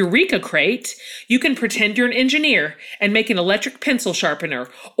get the Eureka Crate, you can pretend you're an engineer and make an electric pencil sharpener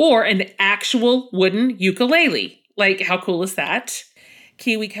or an actual wooden ukulele. Like, how cool is that?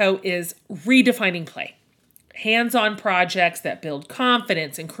 KiwiCo is redefining play. Hands-on projects that build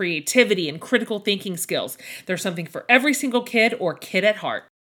confidence and creativity and critical thinking skills. There's something for every single kid or kid at heart.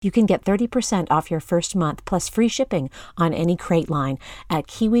 You can get 30% off your first month plus free shipping on any crate line at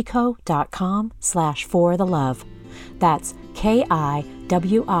kiwico.com/forthelove. That's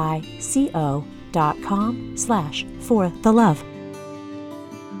KIWICO.com/forthelove.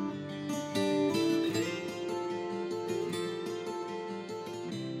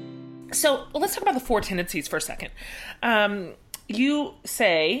 So let's talk about the 4 tendencies for a second. You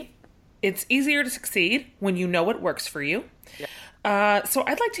say it's easier to succeed when you know what works for you. Yeah. So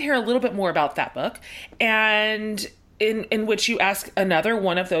I'd like to hear a little bit more about that book, and in which you ask another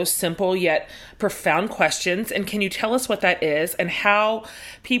one of those simple yet profound questions. And can you tell us what that is and how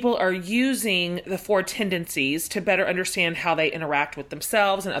people are using the 4 tendencies to better understand how they interact with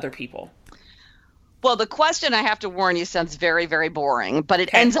themselves and other people? Well, the question, I have to warn you, sounds very, very boring, but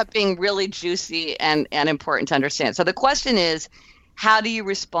it ends up being really juicy and important to understand. So the question is, how do you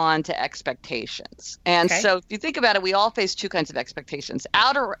respond to expectations? And so if you think about it, we all face 2 kinds of expectations.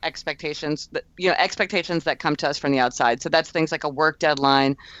 Outer expectations, expectations that come to us from the outside. So that's things like a work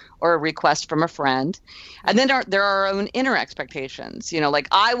deadline or a request from a friend. And then there are our own inner expectations, like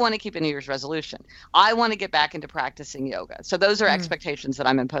I want to keep a New Year's resolution. I want to get back into practicing yoga. So those are expectations that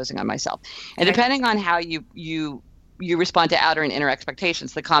I'm imposing on myself. And depending on how you respond to outer and inner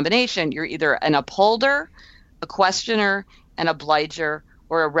expectations, the combination, you're either an upholder, a questioner, an obliger,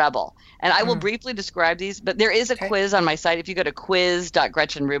 or a rebel. And I will briefly describe these, but there is a quiz on my site. If you go to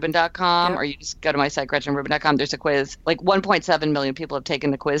quiz.gretchenrubin.com or you just go to my site, gretchenrubin.com, there's a quiz. Like 1.7 million people have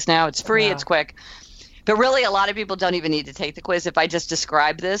taken the quiz now. It's free, It's quick. But really, a lot of people don't even need to take the quiz. If I just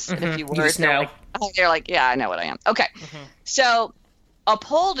describe this in a few words, they're like, yeah, I know what I am. Okay. So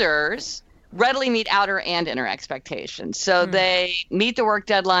upholders readily meet outer and inner expectations. So they meet the work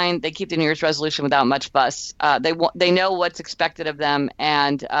deadline, they keep the New Year's resolution without much fuss. They know what's expected of them,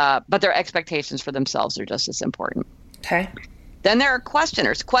 and but their expectations for themselves are just as important. Okay. Then there are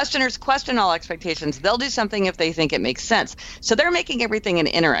questioners. Questioners question all expectations. They'll do something if they think it makes sense. So they're making everything an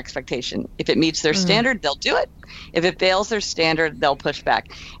inner expectation. If it meets their standard, they'll do it. If it fails their standard, they'll push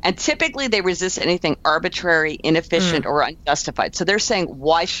back. And typically they resist anything arbitrary, inefficient, or unjustified. So they're saying,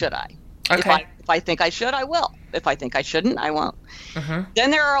 why should I? Okay. If I think I should, I will. If I think I shouldn't, I won't.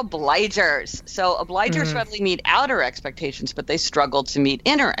 Then there are obligers. So obligers readily meet outer expectations, but they struggle to meet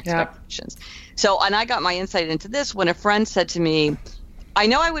inner expectations. So, and I got my insight into this when a friend said to me, I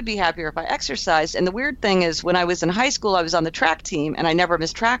know I would be happier if I exercised. And the weird thing is, when I was in high school, I was on the track team and I never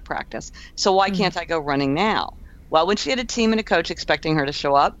missed track practice. So why can't I go running now? Well, when she had a team and a coach expecting her to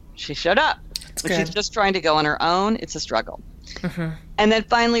show up, she showed up. When she's just trying to go on her own, it's a struggle. And then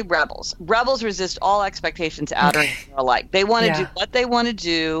finally, rebels. Rebels resist all expectations, outer and inner alike. They want to do what they want to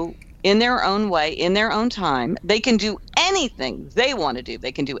do in their own way, in their own time. They can do anything they want to do.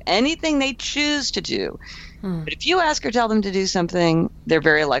 They can do anything they choose to do. But if you ask or tell them to do something, they're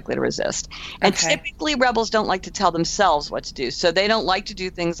very likely to resist. And typically, rebels don't like to tell themselves what to do. So they don't like to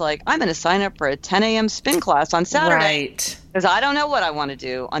do things like, I'm going to sign up for a 10 a.m. spin class on Saturday. Because I don't know what I want to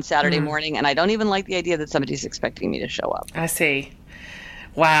do on Saturday morning, and I don't even like the idea that somebody's expecting me to show up. I see.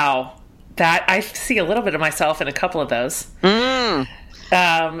 Wow. That I see a little bit of myself in a couple of those.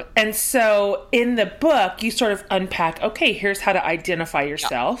 And so in the book, you sort of unpack, okay, here's how to identify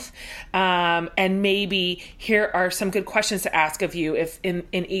yourself. And maybe here are some good questions to ask of you if in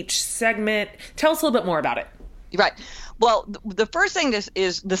each segment. Tell us a little bit more about it. Right. Well, the first thing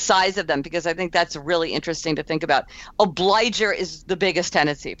is the size of them, because I think that's really interesting to think about. Obliger is the biggest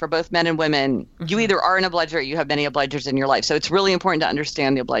tendency for both men and women. You either are an obliger or you have many obligers in your life. So it's really important to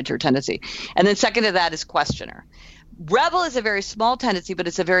understand the obliger tendency. And then second to that is questioner. Rebel is a very small tendency, but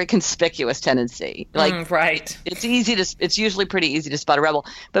it's a very conspicuous tendency. It's usually pretty easy to spot a rebel.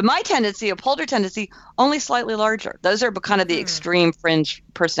 But my tendency, upholder tendency, only slightly larger. Those are kind of the extreme fringe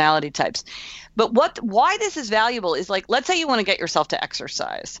personality types. But why this is valuable is, like, let's say you want to get yourself to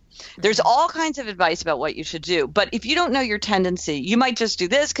exercise. There's all kinds of advice about what you should do. But if you don't know your tendency, you might just do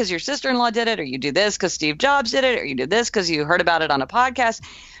this because your sister-in-law did it, or you do this because Steve Jobs did it, or you do this because you heard about it on a podcast.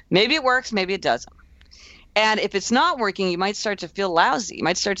 Maybe it works, maybe it doesn't. And if it's not working, you might start to feel lousy. You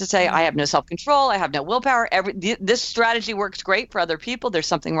might start to say, I have no self-control. I have no willpower. This strategy works great for other people. There's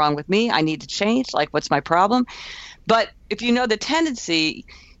something wrong with me. I need to change. Like, what's my problem? But if you know the tendency,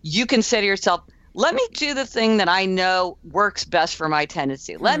 you can say to yourself, let me do the thing that I know works best for my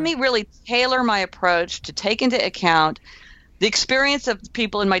tendency. Let me really tailor my approach to take into account the experience of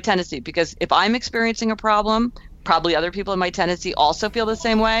people in my tendency, because if I'm experiencing a problem, probably other people in my tendency also feel the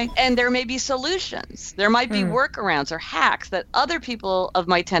same way. And there may be solutions. There might be workarounds or hacks that other people of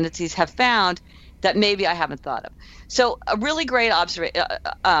my tendencies have found that maybe I haven't thought of. So a really great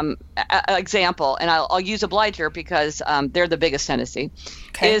example, and I'll use obliger because they're the biggest tendency,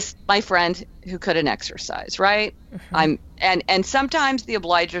 is my friend who couldn't exercise, right? And sometimes the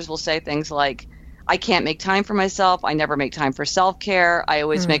obligers will say things like, I can't make time for myself. I never make time for self-care. I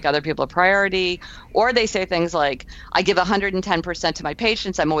always make other people a priority. Or they say things like, I give 110% to my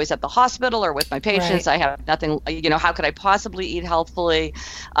patients. I'm always at the hospital or with my patients. Right. I have nothing, how could I possibly eat healthfully?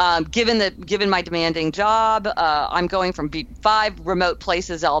 Given my demanding job, I'm going from 5 remote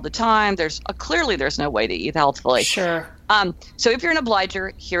places all the time. Clearly there's no way to eat healthfully. Sure. So if you're an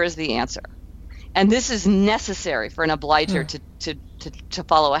obliger, here is the answer. And this is necessary for an obliger to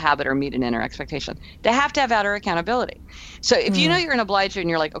follow a habit or meet an inner expectation. They have to have outer accountability. So if you know you're an obliger and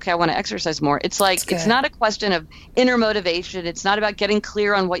you're like, okay, I want to exercise more, it's like, it's not a question of inner motivation. It's not about getting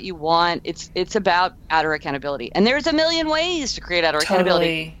clear on what you want. It's about outer accountability. And there's a million ways to create outer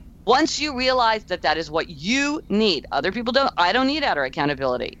accountability. Once you realize that is what you need, other people don't. I don't need outer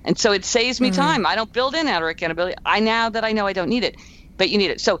accountability. And so it saves me time. I don't build in outer accountability. Now that I know I don't need it. But you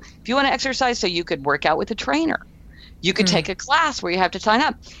need it. So if you want to exercise, so you could work out with a trainer. You could take a class where you have to sign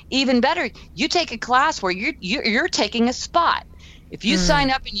up. Even better, you take a class where you're taking a spot. If you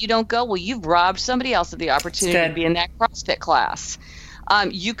sign up and you don't go, well, you've robbed somebody else of the opportunity to be in that CrossFit class.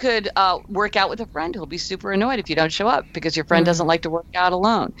 You could work out with a friend who'll be super annoyed if you don't show up because your friend doesn't like to work out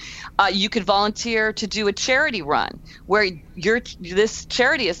alone. You could volunteer to do a charity run where this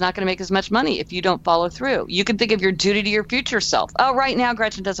charity is not going to make as much money if you don't follow through. You could think of your duty to your future self. Oh, right now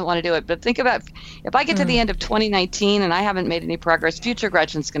Gretchen doesn't want to do it, but think about if I get to the end of 2019 and I haven't made any progress, future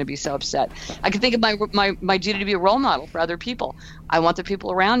Gretchen's going to be so upset. I could think of my duty to be a role model for other people. I want the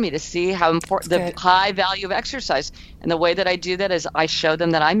people around me to see how important the high value of exercise. And the way that I do that is I show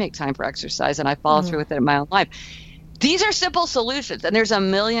them that I make time for exercise and I follow through with it in my own life. These are simple solutions, and there's a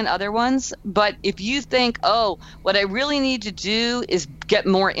million other ones. But if you think, oh, what I really need to do is get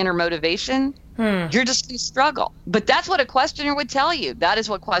more inner motivation, you're just going to struggle. But that's what a questioner would tell you. That is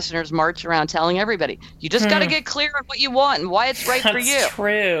what questioners march around telling everybody. You just got to get clear on what you want and why it's right for you. That's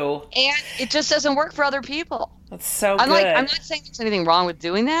true. And it just doesn't work for other people. That's so good. I'm not saying there's anything wrong with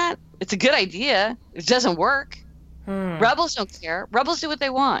doing that. It's a good idea. It doesn't work. Rebels don't care. Rebels do what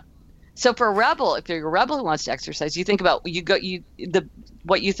they want. So for a rebel, if you're a rebel who wants to exercise, you think about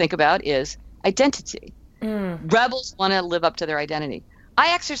what you think about is identity. Rebels want to live up to their identity.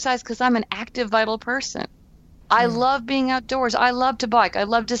 I exercise because I'm an active, vital person. I love being outdoors. I love to bike. I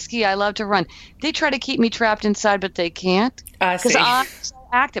love to ski. I love to run. They try to keep me trapped inside, but they can't because I'm so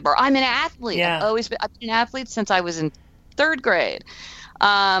active. Or I'm an athlete. Yeah. I've been an athlete since I was in 3rd grade.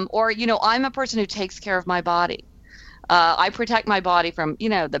 Or I'm a person who takes care of my body. I protect my body from,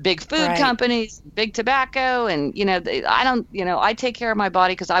 the big food companies, big tobacco, and, I take care of my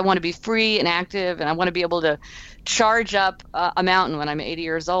body because I want to be free and active, and I want to be able to charge up a mountain when I'm 80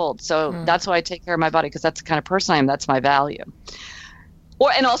 years old. So that's why I take care of my body, because that's the kind of person I am. That's my value.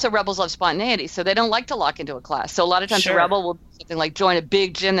 And also rebels love spontaneity, so they don't like to lock into a class. So a lot of times a rebel will do something like join a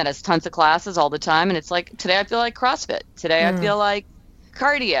big gym that has tons of classes all the time, and it's like, today I feel like CrossFit. Today I feel like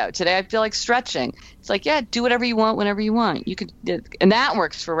cardio. Today I feel like stretching. It's like, yeah, do whatever you want whenever you want. You could, and that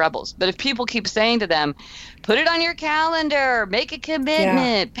works for rebels. But if people keep saying to them, put it on your calendar, make a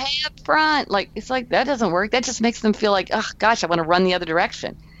commitment, pay up front, it's like that doesn't work. That just makes them feel like, oh gosh, I want to run the other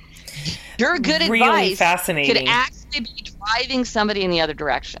direction. Your good really advice fascinating. could actually be driving somebody in the other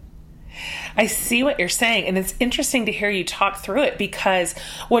direction. I see what you're saying, and it's interesting to hear you talk through it, because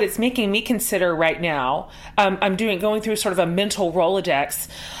what it's making me consider right now, I'm going through sort of a mental Rolodex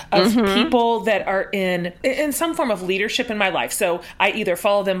of people that are in some form of leadership in my life. So I either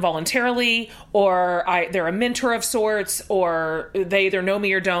follow them voluntarily, or they're a mentor of sorts, or they either know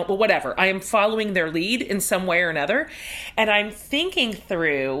me or don't, but whatever. I am following their lead in some way or another, and I'm thinking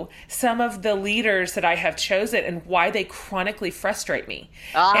through some of the leaders that I have chosen and why they chronically frustrate me.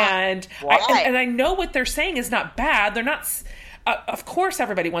 And I know what they're saying is not bad. They're not. Of course,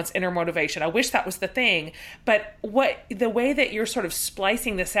 everybody wants inner motivation. I wish that was the thing. But the way that you're sort of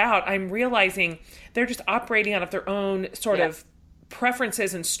splicing this out, I'm realizing they're just operating out of their own sort of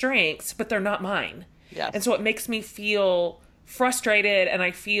preferences and strengths, but they're not mine. Yes. And so it makes me feel frustrated, and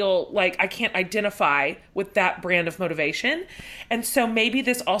I feel like I can't identify with that brand of motivation. And so maybe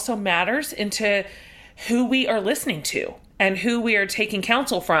this also matters into who we are listening to. and who we are taking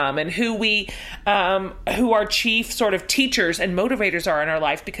counsel from, and who our chief sort of teachers and motivators are in our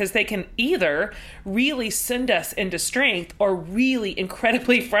life, because they can either really send us into strength or really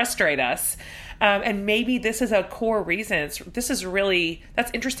incredibly frustrate us. And maybe this is a core reason.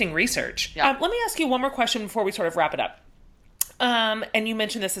 That's interesting research. Yeah. Let me ask you one more question before we sort of wrap it up. And you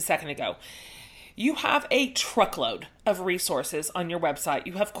mentioned this a second ago. You have a truckload of resources on your website.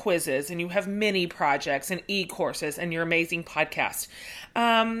 You have quizzes, and you have mini projects and e-courses and your amazing podcast.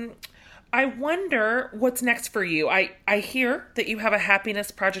 I wonder what's next for you. I hear that you have a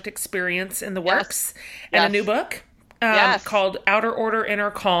happiness project experience in the works and a new book called Outer Order,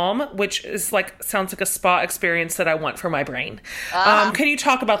 Inner Calm, which is sounds like a spa experience that I want for my brain. Can you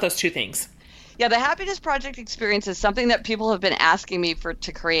talk about those two things? Yeah, the Happiness Project experience is something that people have been asking me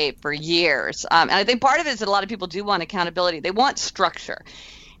to create for years. And I think part of it is that a lot of people do want accountability. They want structure.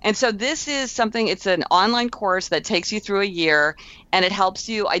 And so this is something, it's an online course that takes you through a year, and it helps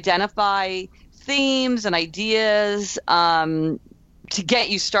you identify themes and ideas to get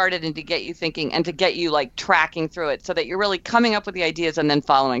you started and to get you thinking and to get you tracking through it, so that you're really coming up with the ideas and then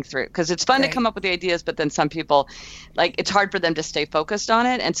following through. Because it's fun to come up with the ideas, but then some people, it's hard for them to stay focused on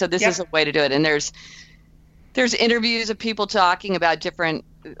it. And so this is a way to do it. And there's interviews of people talking about different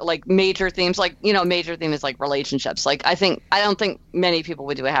major themes. Major theme is relationships. I don't think many people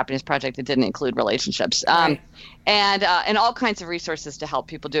would do a happiness project that didn't include relationships. And all kinds of resources to help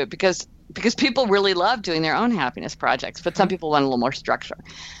people do it, because people really love doing their own happiness projects, but some people want a little more structure.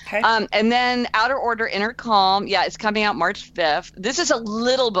 Okay. And then Outer Order, Inner Calm. Yeah, it's coming out March 5th. This is a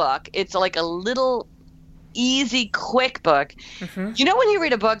little book. It's a little easy, quick book. Mm-hmm. You know, when you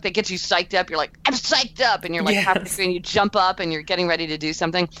read a book that gets you psyched up, you're like, I'm psyched up. And you're halfway through and you jump up and you're getting ready to do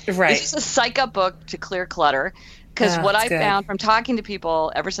something. Right. This is a psych up book to clear clutter. Because what I found from talking to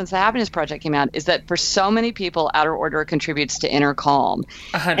people ever since the Happiness Project came out is that for so many people, Outer Order contributes to inner calm.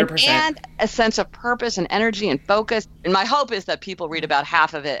 100%. And a sense of purpose and energy and focus. And my hope is that people read about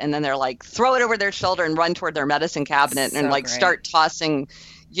half of it and then they're throw it over their shoulder and run toward their medicine cabinet and start tossing,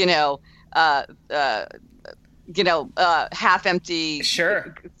 half-empty,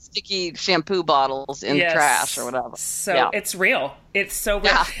 sticky shampoo bottles in the trash or whatever. So it's real. It's so real.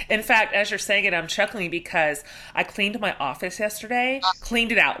 Yeah. In fact, as you're saying it, I'm chuckling because I cleaned my office yesterday,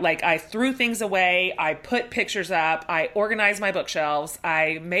 cleaned it out. I threw things away. I put pictures up. I organized my bookshelves.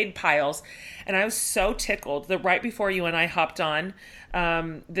 I made piles. And I was so tickled that right before you and I hopped on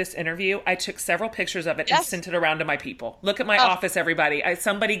this interview, I took several pictures of it and sent it around to my people. Look at my office, everybody.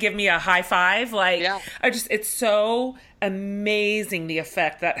 Somebody give me a high five. It's so amazing the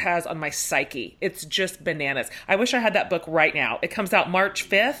effect that has on my psyche. It's just bananas. I wish I had that book right now. It comes out March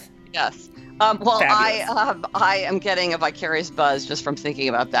 5th. Yes. I am getting a vicarious buzz just from thinking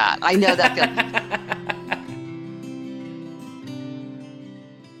about that. I know that feeling.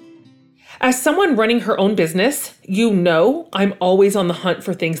 As someone running her own business, I'm always on the hunt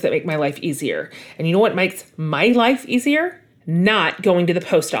for things that make my life easier. And you know what makes my life easier? Not going to the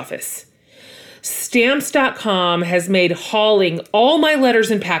post office. Stamps.com has made hauling all my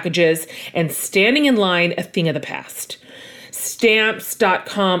letters and packages and standing in line a thing of the past.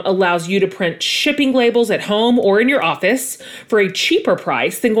 Stamps.com allows you to print shipping labels at home or in your office for a cheaper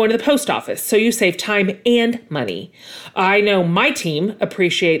price than going to the post office, so you save time and money. I know my team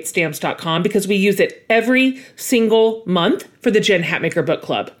appreciates Stamps.com because we use it every single month for the Jen Hatmaker Book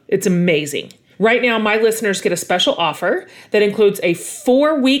Club. It's amazing. Right now, my listeners get a special offer that includes a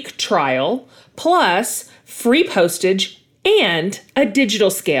 4-week trial plus free postage and a digital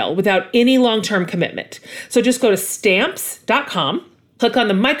scale without any long-term commitment. So just go to stamps.com, click on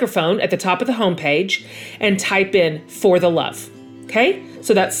the microphone at the top of the homepage, and type in For the Love. Okay?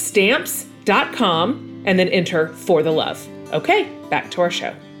 So that's stamps.com and then enter For the Love. Okay, back to our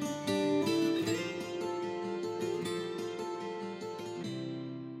show.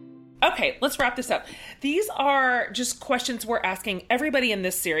 Okay, let's wrap this up. These are just questions we're asking everybody in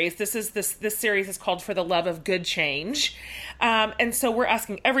this series. This series is called For the Love of Good Change. And so we're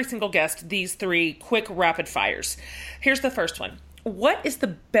asking every single guest these 3 quick rapid fires. Here's the first one. What is the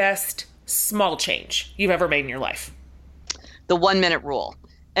best small change you've ever made in your life? The 1-minute rule.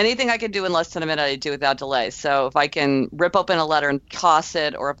 Anything I can do in less than a minute, I do without delay. So if I can rip open a letter and toss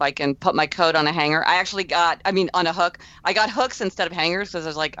it, or if I can put my coat on a hanger, on a hook. I got hooks instead of hangers because I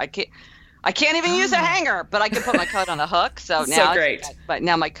was like, I can't even use a hanger, but I can put my coat on a hook. So now, great. But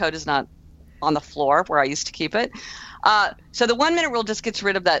now my coat is not on the floor where I used to keep it. So the 1-minute rule just gets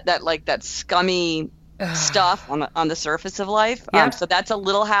rid of that scummy stuff on the surface of life. Yep. So that's a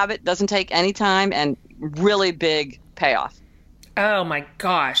little habit, doesn't take any time, and really big payoff. Oh my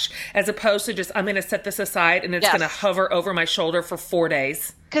gosh. As opposed to just, I'm going to set this aside and it's Yes. going to hover over my shoulder for 4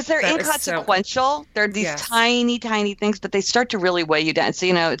 days. Because they're That is so- inconsequential. They're these Yes. tiny, tiny things, but they start to really weigh you down. So,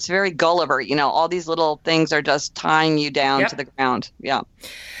 it's very Gulliver. All these little things are just tying you down Yep. to the ground. Yeah.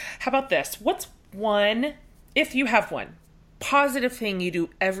 How about this? What's one, if you have one, positive thing you do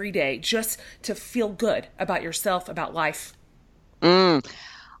every day just to feel good about yourself, about life?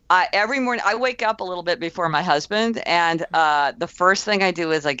 Every morning, I wake up a little bit before my husband, and the first thing I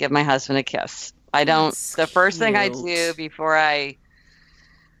do is I give my husband a kiss. I don't. That's The first thing I cute. do before I,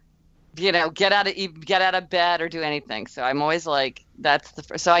 get out of bed or do anything. So I'm always like, that's the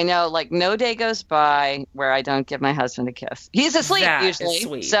first. So I know, like, no day goes by where I don't give my husband a kiss. He's asleep That is usually,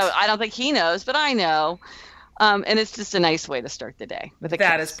 sweet. so I don't think he knows, but I know. And it's just a nice way to start the day with a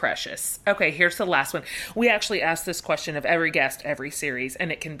That kiss. is precious. Okay, here's the last one. We actually ask this question of every guest, every series,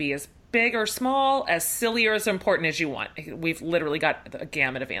 and it can be as big or small, as silly or as important as you want. We've literally got a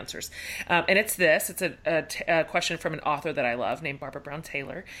gamut of answers. And it's this. It's a question from an author that I love named Barbara Brown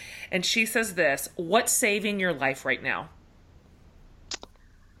Taylor. And she says this: what's saving your life right now?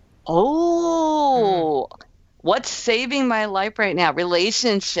 Oh, what's saving my life right now?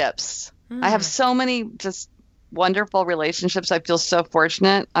 Relationships. I have so many just wonderful relationships. I feel so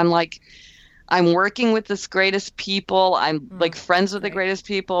fortunate. I'm working with the greatest people. I'm like friends with the greatest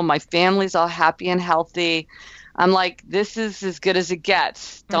people. My family's all happy and healthy. I'm like, this is as good as it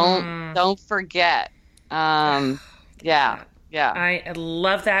gets. Don't forget. Yeah. I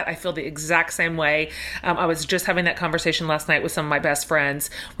love that. I feel the exact same way. I was just having that conversation last night with some of my best friends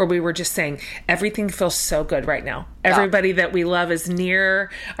where we were just saying everything feels so good right now. Everybody that we love is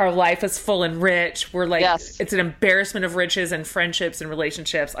near. Our life is full and rich. We're like, It's an embarrassment of riches and friendships and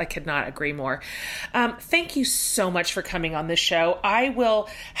relationships. I could not agree more. Thank you so much for coming on this show. I will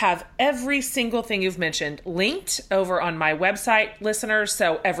have every single thing you've mentioned linked over on my website, listeners.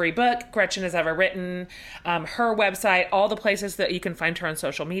 So every book Gretchen has ever written, her website, all the places that you can find her on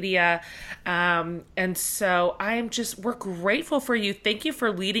social media. And so we're grateful for you. Thank you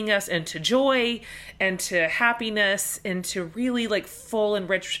for leading us into joy and to happiness, into really like full and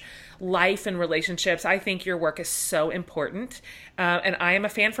rich life and relationships. I think your work is so important. And I am a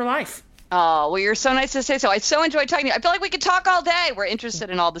fan for life. Oh, well, you're so nice to say so. I so enjoyed talking to you. I feel like we could talk all day. We're interested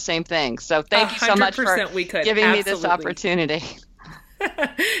in all the same things. So thank you so much for 100% we could. giving me this Absolutely. opportunity.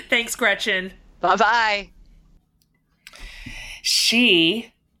 Thanks, Gretchen. Bye-bye.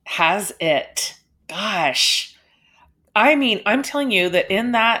 She has it. Gosh. I mean, I'm telling you that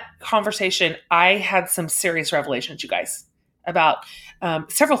in that conversation, I had some serious revelations, you guys, about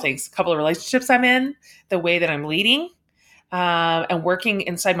several things. A couple of relationships I'm in, the way that I'm leading, and working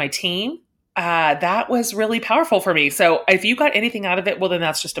inside my team. That was really powerful for me. So if you got anything out of it, well, then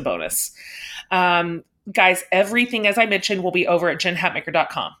that's just a bonus. Guys, everything, as I mentioned, will be over at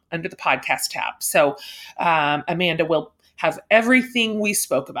jenhatmaker.com under the podcast tab. So Amanda will have everything we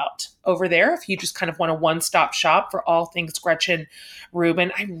spoke about over there. If you just kind of want a one-stop shop for all things Gretchen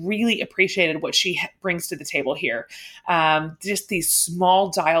Rubin, I really appreciated what she brings to the table here. Just these small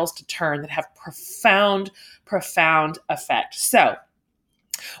dials to turn that have profound effect. So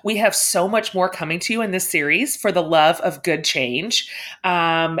we have so much more coming to you in this series for the love of good change.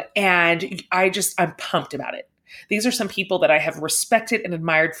 And I'm pumped about it. These are some people that I have respected and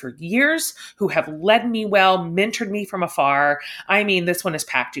admired for years, who have led me well, mentored me from afar. I mean, this one is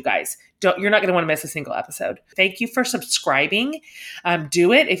packed, you guys. You're not going to want to miss a single episode. Thank you for subscribing.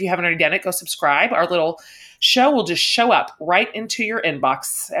 Do it. If you haven't already done it, go subscribe. Our little show will just show up right into your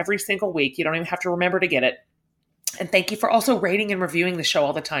inbox every single week. You don't even have to remember to get it. And thank you for also rating and reviewing the show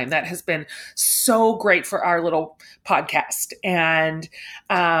all the time. That has been so great for our little podcast. And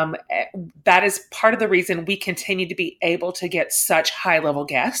that is part of the reason we continue to be able to get such high-level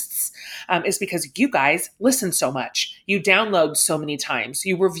guests, is because you guys listen so much. You download so many times.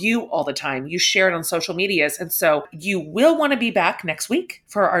 You review all the time. You share it on social medias. And so you will want to be back next week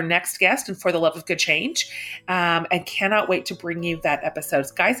for our next guest and for the love of good change. And cannot wait to bring you that episode.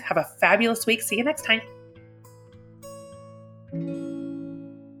 Guys, have a fabulous week. See you next time.